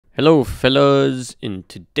Hello fellas, in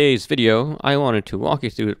today's video I wanted to walk you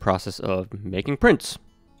through the process of making prints,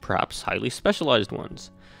 perhaps highly specialized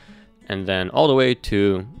ones, and then all the way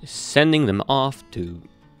to sending them off to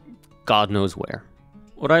God knows where.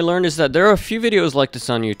 What I learned is that there are a few videos like this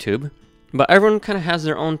on YouTube, but everyone kind of has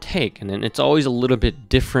their own take, and then it's always a little bit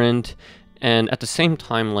different, and at the same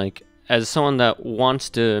time, like, as someone that wants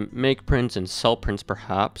to make prints and sell prints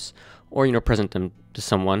perhaps, or present them to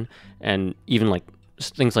someone, and even like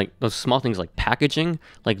things like those small things like packaging,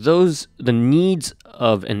 like those, the needs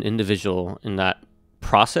of an individual in that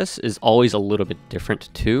process is always a little bit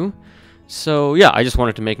different too. So yeah, I just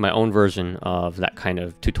wanted to make my own version of that kind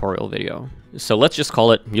of tutorial video. So let's just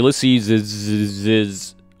call it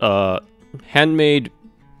Ulysses' handmade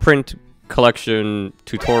print collection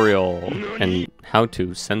tutorial and how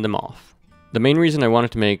to send them off. The main reason I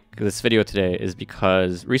wanted to make this video today is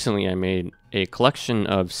because recently I made a collection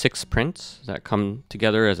of 6 prints that come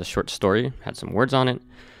together as a short story, had some words on it,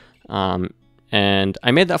 and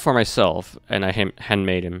I made that for myself, and I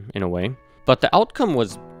handmade him in a way. But the outcome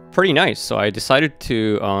was pretty nice, so I decided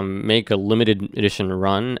to make a limited edition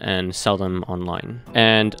run and sell them online.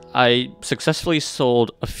 And I successfully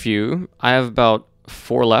sold a few. I have about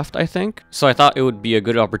 4 left, I think. So I thought it would be a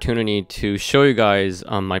good opportunity to show you guys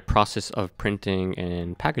my process of printing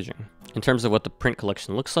and packaging. In terms of what the print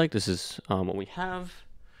collection looks like, this is what we have.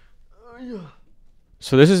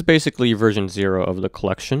 So this is basically version 0 of the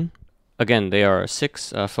collection. Again, they are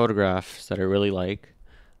 6 photographs that I really like,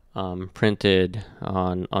 printed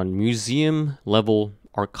on museum level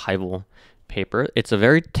archival paper. It's a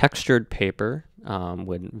very textured paper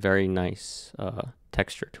with very nice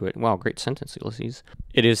texture to it. Wow, great sentence, Ulysses.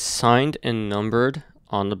 It is signed and numbered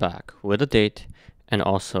on the back with a date and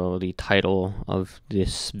also the title of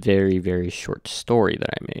this very, very short story that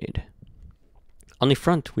I made. On the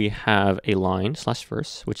front, we have a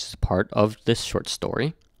line/verse, which is part of this short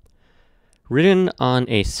story, written on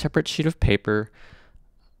a separate sheet of paper,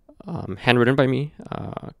 handwritten by me,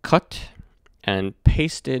 cut and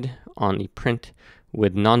pasted on the print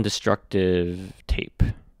with non-destructive tape.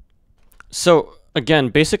 So again,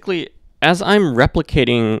 basically, as I'm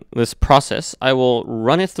replicating this process, I will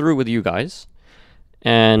run it through with you guys,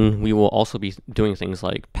 and we will also be doing things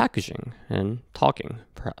like packaging and talking,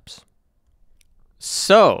 perhaps.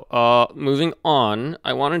 So, moving on,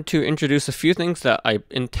 I wanted to introduce a few things that I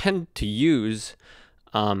intend to use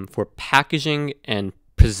for packaging and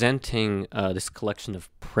presenting this collection of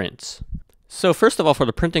prints. So first of all, for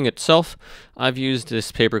the printing itself, I've used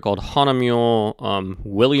this paper called Hahnemuhle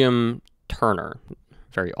William Turner.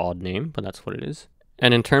 Very odd name, but that's what it is.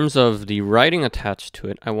 And in terms of the writing attached to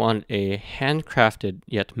it, I want a handcrafted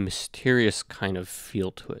yet mysterious kind of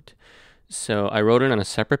feel to it. So I wrote it on a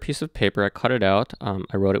separate piece of paper. I cut it out.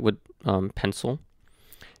 I wrote it with pencil,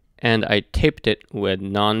 and I taped it with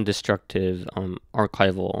non-destructive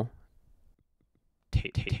archival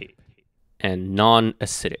tape. And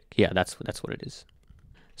non-acidic. Yeah, that's what it is.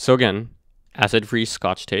 So again, acid-free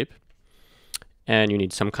Scotch tape, and you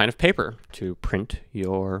need some kind of paper to print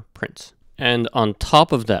your prints. And on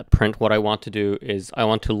top of that print, what I want to do is I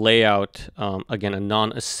want to lay out, again, a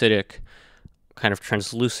non-acidic kind of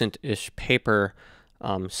translucent-ish paper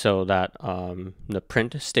so that the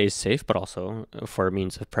print stays safe, but also for a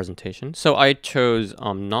means of presentation. So I chose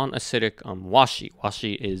non-acidic washi.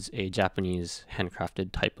 Washi is a Japanese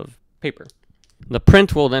handcrafted type of paper. The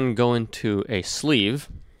print will then go into a sleeve,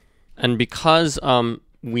 and because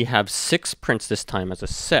we have 6 prints this time as a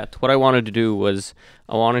set, what I wanted to do was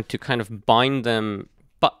I wanted to kind of bind them,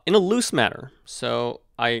 but in a loose manner. So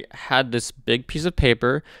I had this big piece of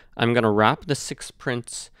paper. I'm going to wrap the 6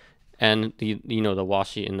 prints and the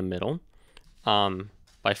washi in the middle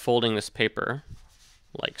by folding this paper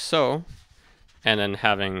like so, and then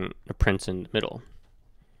having the prints in the middle.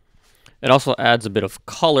 It also adds a bit of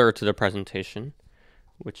color to the presentation,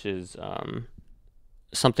 which is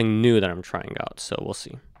something new that I'm trying out, so we'll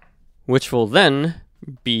see. Which will then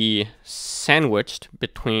be sandwiched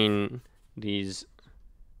between these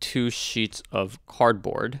 2 sheets of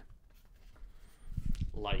cardboard,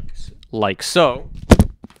 like so,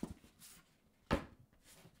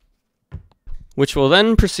 which will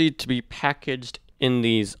then proceed to be packaged in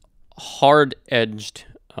these hard-edged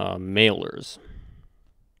mailers.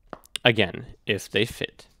 Again, if they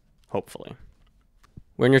fit, hopefully.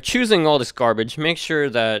 When you're choosing all this garbage, make sure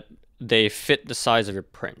that they fit the size of your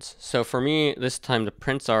prints. So for me, this time the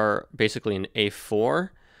prints are basically an A4,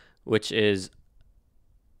 which is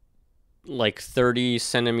like 30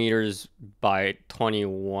 centimeters by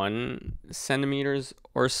 21 centimeters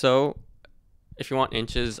or so. If you want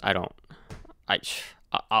inches, I'll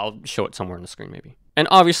show it somewhere on the screen maybe. And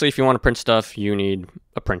obviously, if you want to print stuff, you need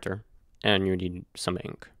a printer and you need some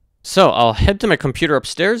ink. So I'll head to my computer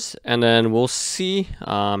upstairs and then we'll see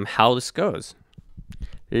how this goes.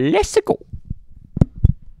 Let's go.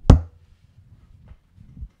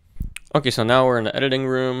 Okay, so now we're in the editing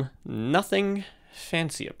room. Nothing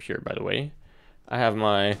fancy up here, by the way. I have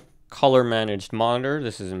my color managed monitor.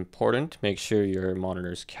 This is important. Make sure your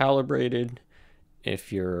monitor is calibrated.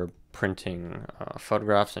 If you're printing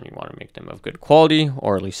photographs and you want to make them of good quality,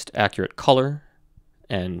 or at least accurate color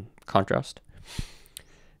and contrast.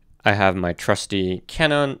 I have my trusty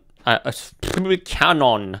Canon. I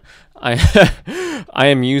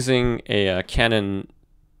am using a Canon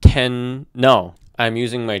 10. No, I'm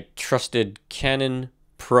using my trusted Canon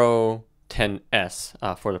Pro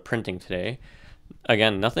 10S for the printing today.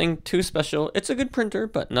 Again, nothing too special. It's a good printer,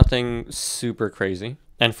 but nothing super crazy.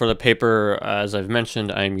 And for the paper, as I've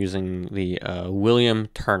mentioned, I'm using the William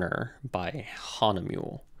Turner by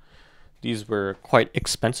Hahnemühle. These were quite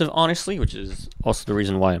expensive, honestly, which is also the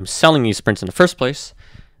reason why I'm selling these prints in the first place.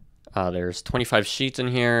 There's 25 sheets in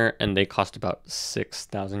here, and they cost about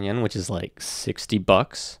 6,000 yen, which is like 60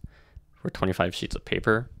 bucks for 25 sheets of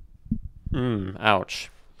paper.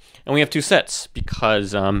 Ouch. And we have two sets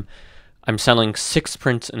because I'm selling 6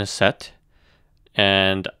 prints in a set,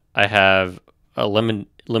 and I have a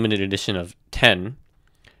limited edition of 10,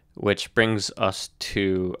 which brings us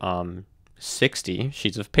to 60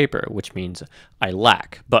 sheets of paper, which means I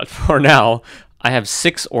lack. But for now, I have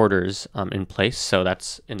 6 orders in place, so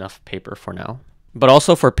that's enough paper for now. But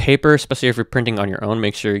also for paper, especially if you're printing on your own,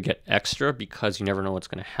 make sure you get extra because you never know what's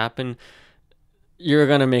going to happen. You're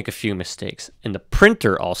going to make a few mistakes. And the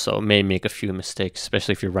printer also may make a few mistakes,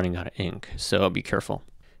 especially if you're running out of ink, so be careful.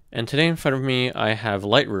 And today in front of me, I have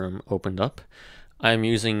Lightroom opened up. I'm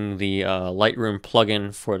using the Lightroom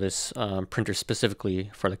plugin for this printer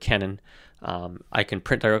specifically for the Canon. I can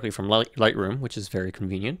print directly from Lightroom, which is very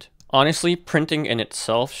convenient. Honestly, printing in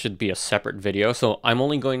itself should be a separate video, so I'm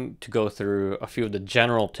only going to go through a few of the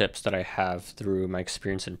general tips that I have through my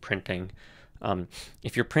experience in printing.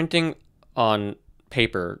 If you're printing on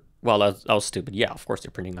paper, well, that was stupid. Yeah, of course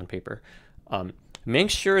you're printing on paper.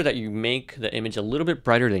 Make sure that you make the image a little bit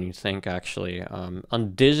brighter than you think, actually.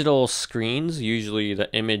 On digital screens, usually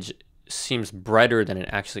the image seems brighter than it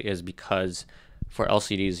actually is because for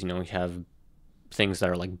LCDs, you know, we have things that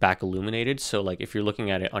are like back illuminated. So like if you're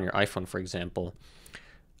looking at it on your iPhone, for example,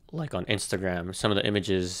 like on Instagram, some of the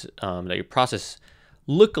images that you process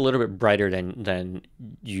look a little bit brighter than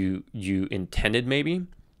you intended maybe.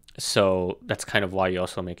 So that's kind of why you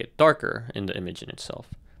also make it darker in the image in itself.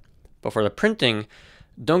 But for the printing,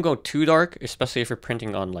 don't go too dark, especially if you're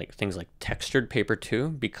printing on like things like textured paper too,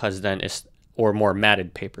 because then or more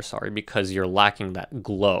matted paper, sorry, because you're lacking that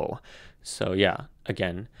glow. So yeah,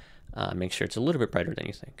 again, make sure it's a little bit brighter than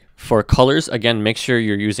you think. For colors, again, make sure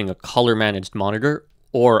you're using a color managed monitor,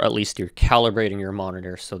 or at least you're calibrating your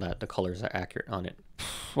monitor so that the colors are accurate on it.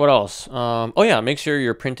 What else? Oh yeah, make sure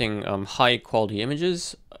you're printing high quality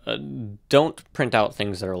images. Don't print out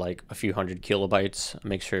things that are like a few hundred kilobytes.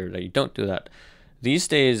 Make sure that you don't do that. These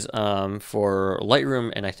days, for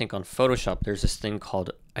Lightroom and I think on Photoshop, there's this thing called,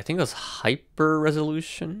 I think it was hyper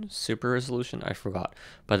resolution, super resolution, I forgot.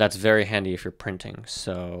 But that's very handy if you're printing,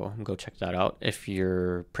 so go check that out if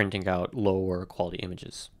you're printing out lower quality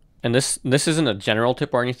images. And this isn't a general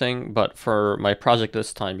tip or anything, but for my project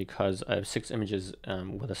this time, because I have 6 images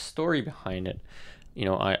with a story behind it, you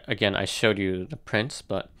know, I showed you the prints,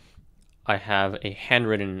 but I have a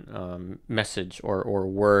handwritten message or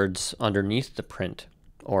words underneath the print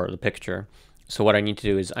or the picture. So what I need to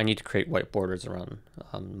do is I need to create white borders around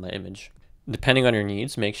my image. Depending on your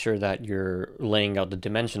needs, make sure that you're laying out the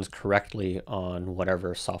dimensions correctly on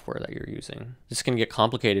whatever software that you're using. This can get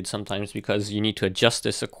complicated sometimes because you need to adjust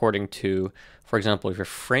this according to, for example, if you're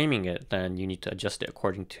framing it, then you need to adjust it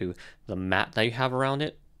according to the mat that you have around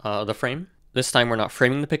it, the frame. This time we're not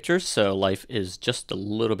framing the pictures, so life is just a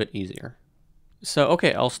little bit easier. So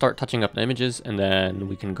okay, I'll start touching up the images and then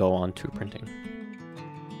we can go on to printing.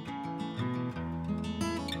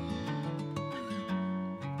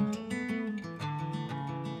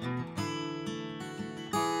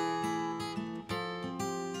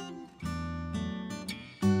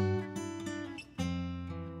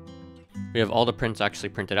 We have all the prints actually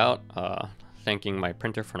printed out, thanking my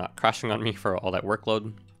printer for not crashing on me for all that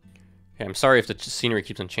workload. Okay, I'm sorry if the scenery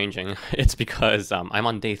keeps on changing. It's because I'm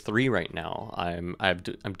on day 3 right now. I'm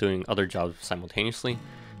doing other jobs simultaneously,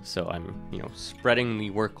 so I'm spreading the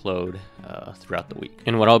workload throughout the week.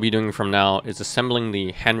 And what I'll be doing from now is assembling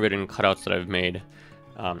the handwritten cutouts that I've made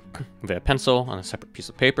via pencil on a separate piece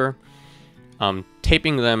of paper.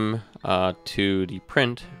 taping them to the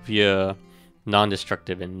print via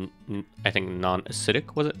non-destructive and I think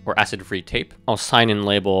non-acidic, was it? Or acid-free tape. I'll sign and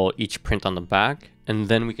label each print on the back, and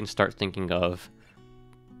then we can start thinking of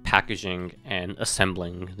packaging and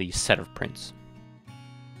assembling the set of prints.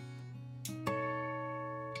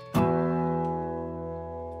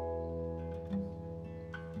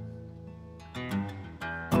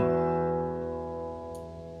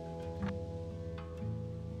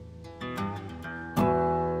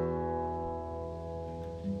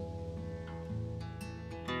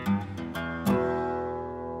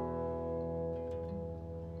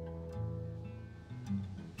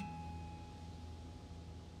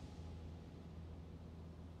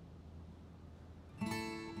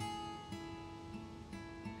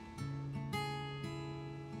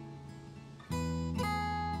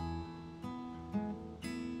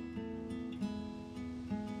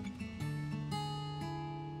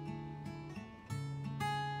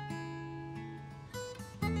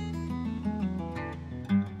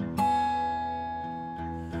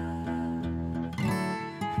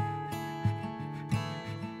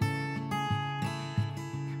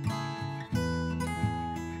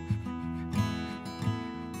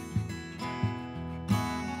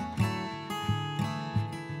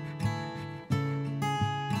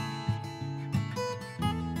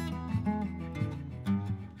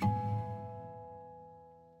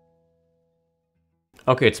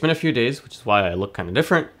 Okay, it's been a few days, which is why I look kind of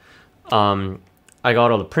different. I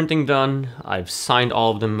got all the printing done. I've signed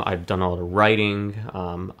all of them. I've done all the writing.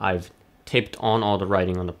 I've taped on all the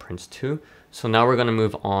writing on the prints too. So now we're going to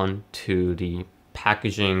move on to the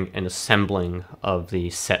packaging and assembling of the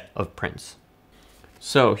set of prints.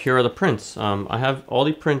 So here are the prints. I have all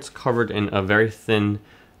the prints covered in a very thin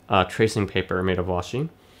tracing paper made of washi,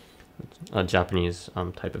 a Japanese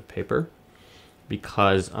type of paper,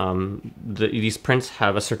 because these prints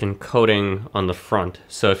have a certain coating on the front.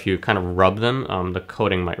 So if you kind of rub them, the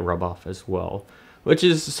coating might rub off as well, which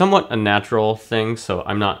is somewhat a natural thing. So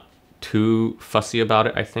I'm not too fussy about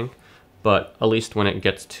it, I think. But at least when it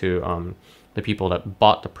gets to the people that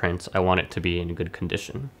bought the prints, I want it to be in good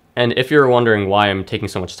condition. And if you're wondering why I'm taking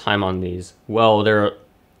so much time on these, well, they're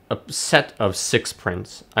a set of 6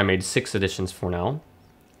 prints. I made 6 editions for now,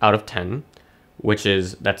 out of 10,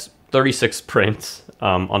 that's 36 prints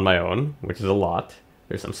on my own, which is a lot.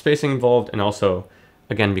 There's some spacing involved, and also,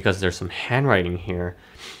 again, because there's some handwriting here,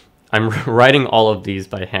 I'm writing all of these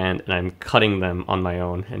by hand, and I'm cutting them on my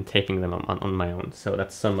own and taping them on my own. So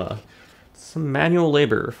that's some manual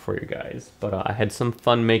labor for you guys, but I had some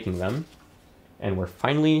fun making them, and we're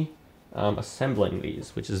finally assembling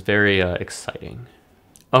these, which is very exciting.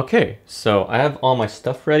 Okay, so I have all my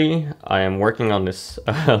stuff ready. I am working on this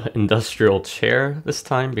industrial chair this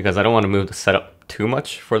time because I don't want to move the setup too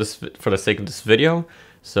much for the sake of this video.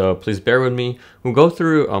 So please bear with me. We'll go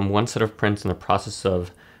through one set of prints in the process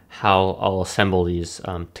of how I'll assemble these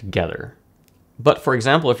together. But for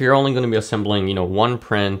example, if you're only going to be assembling, one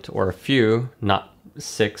print or a few, not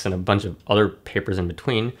 6 and a bunch of other papers in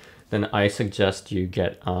between, then I suggest you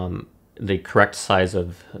get the correct size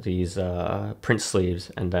of these print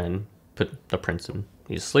sleeves and then put the prints in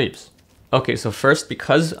these sleeves. Okay, so first,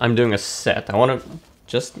 because I'm doing a set, I want to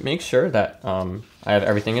just make sure that I have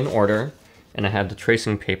everything in order and I have the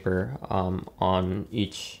tracing paper on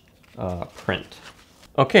each print.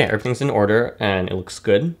 Okay, everything's in order and it looks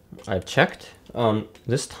good. I've checked.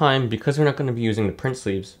 This time, because we're not going to be using the print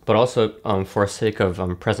sleeves, but also for the sake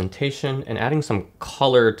of presentation and adding some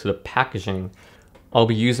color to the packaging, I'll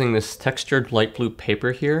be using this textured light blue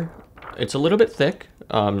paper here. It's a little bit thick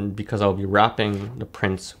because I'll be wrapping the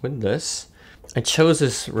prints with this. I chose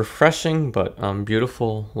this refreshing but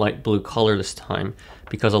beautiful light blue color this time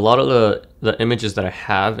because a lot of the images that I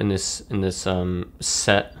have in this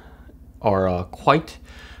set are quite,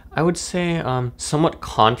 I would say, somewhat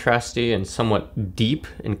contrasty and somewhat deep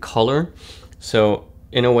in color. So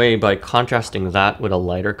in a way, by contrasting that with a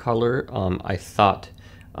lighter color, I thought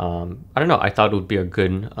I thought it would be a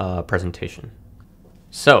good presentation.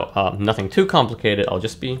 So nothing too complicated. I'll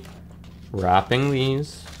just be wrapping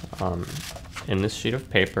these in this sheet of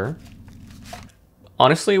paper.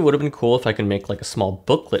 Honestly, it would have been cool if I could make like a small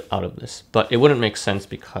booklet out of this, but it wouldn't make sense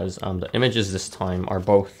because the images this time are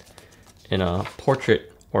both in a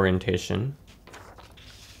portrait orientation,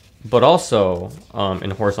 but also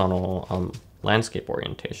in horizontal landscape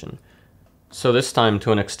orientation. So this time,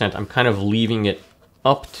 to an extent, I'm kind of leaving it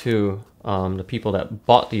up to the people that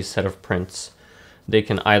bought these set of prints. They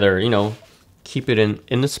can either, keep it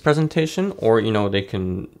in this presentation, or, they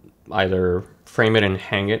can either frame it and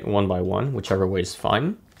hang it one by one, whichever way is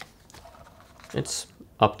fine. It's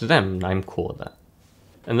up to them. I'm cool with that.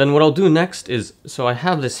 And then what I'll do next is, so I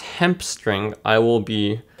have this hemp string. I will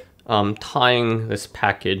be tying this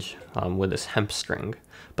package with this hemp string,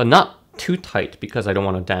 but not too tight because I don't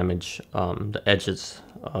want to damage the edges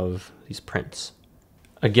of these prints.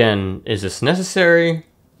 Again, is this necessary?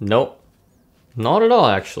 Nope, not at all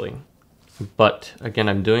actually. But again,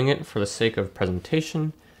 I'm doing it for the sake of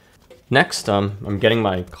presentation. Next, I'm getting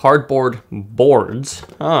my cardboard boards.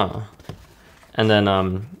 And then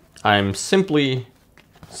I'm simply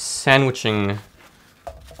sandwiching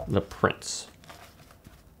the prints.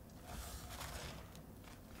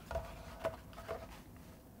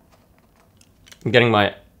 I'm getting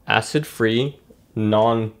my acid-free,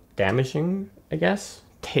 non-damaging, I guess,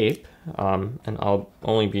 tape, and I'll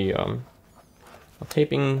only be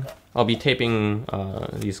I'll be taping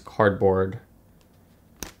these cardboard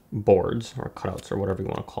boards or cutouts or whatever you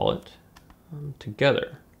want to call it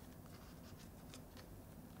together.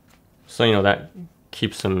 So you know that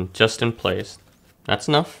keeps them just in place. That's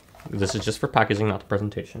enough. This is just for packaging, not the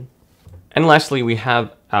presentation. And lastly, we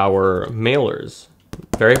have our mailers.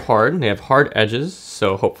 Very hard. They have hard edges,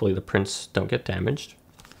 so hopefully the prints don't get damaged.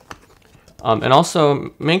 And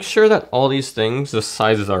also make sure that all these things, the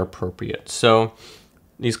sizes are appropriate. So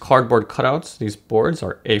these cardboard cutouts, these boards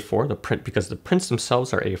are A4, because the prints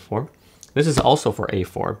themselves are A4. This is also for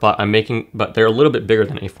A4, but they're a little bit bigger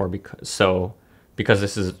than A4 because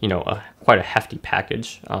this is, you know, quite a hefty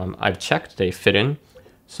package. I've checked, they fit in.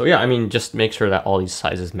 So yeah, I mean, just make sure that all these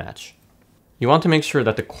sizes match. You want to make sure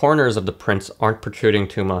that the corners of the prints aren't protruding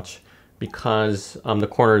too much because the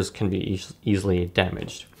corners can be easily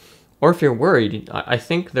damaged. Or if you're worried, I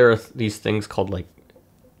think there are these things called like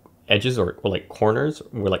edges or like corners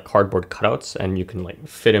where like cardboard cutouts, and you can like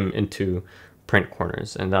fit them into print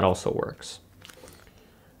corners, and that also works.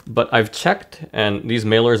 But I've checked, and these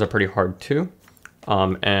mailers are pretty hard too,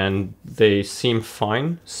 and they seem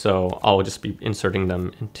fine, so I'll just be inserting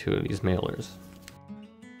them into these mailers.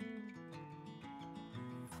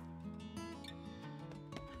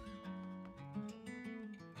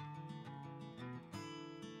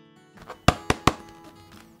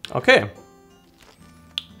 Okay,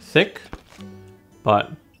 thick,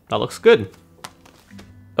 but that looks good.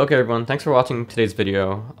 Okay everyone, thanks for watching today's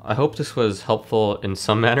video. I hope this was helpful in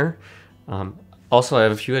some manner. Also, I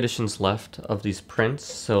have a few editions left of these prints,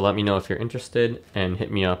 so let me know if you're interested and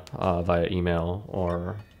hit me up via email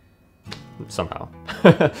or somehow.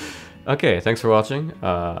 Okay, thanks for watching.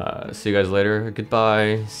 See you guys later.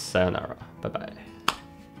 Goodbye. Sayonara. Bye-bye.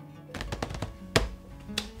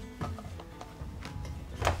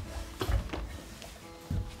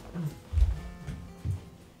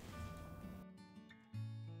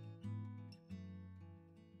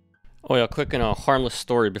 Oh yeah, quick and a harmless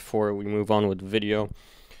story before we move on with the video.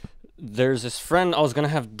 There's this friend, I was gonna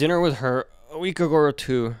have dinner with her a week ago or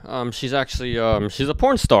two. She's actually, she's a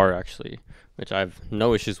porn star actually, which I have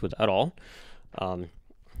no issues with at all.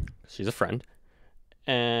 She's a friend.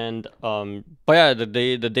 And, but yeah, the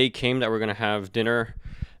day came that we're gonna have dinner,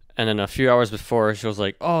 and then a few hours before, she was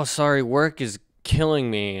like, "Oh, sorry, work is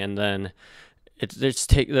killing me," and then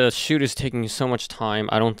the shoot is taking so much time.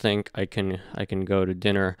 I don't think I can go to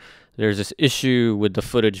dinner. There's this issue with the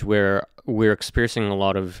footage where we're experiencing a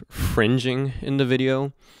lot of fringing in the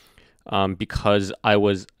video because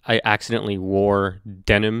I accidentally wore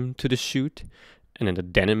denim to the shoot, and then the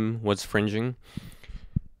denim was fringing.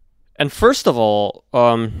 And first of all,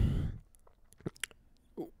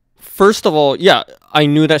 yeah, I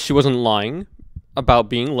knew that she wasn't lying about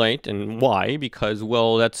being late, and why? Because,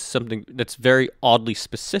 well, that's something that's very oddly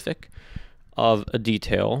specific of a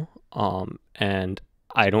detail, and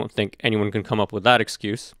I don't think anyone can come up with that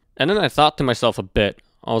excuse. And then I thought to myself a bit.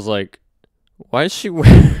 I was like, why is she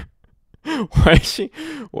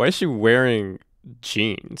wearing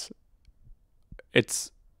jeans?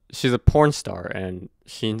 She's a porn star, and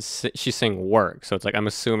she's saying work, so it's like I'm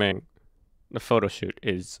assuming the photo shoot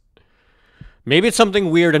is, maybe it's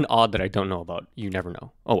something weird and odd that I don't know about. You never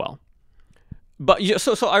know. Oh well. But yeah,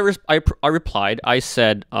 so I replied. I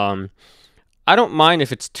said, I don't mind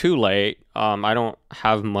if it's too late. I don't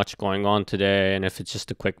have much going on today, and if it's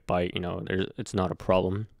just a quick bite, you know, it's not a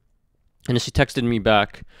problem. And then she texted me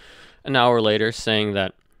back an hour later saying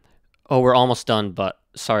that, "Oh, we're almost done, but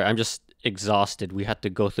sorry, I'm just exhausted. We had to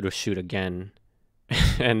go through the shoot again."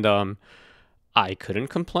 And I couldn't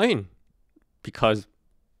complain because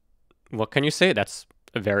what can you say? That's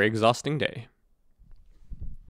a very exhausting day.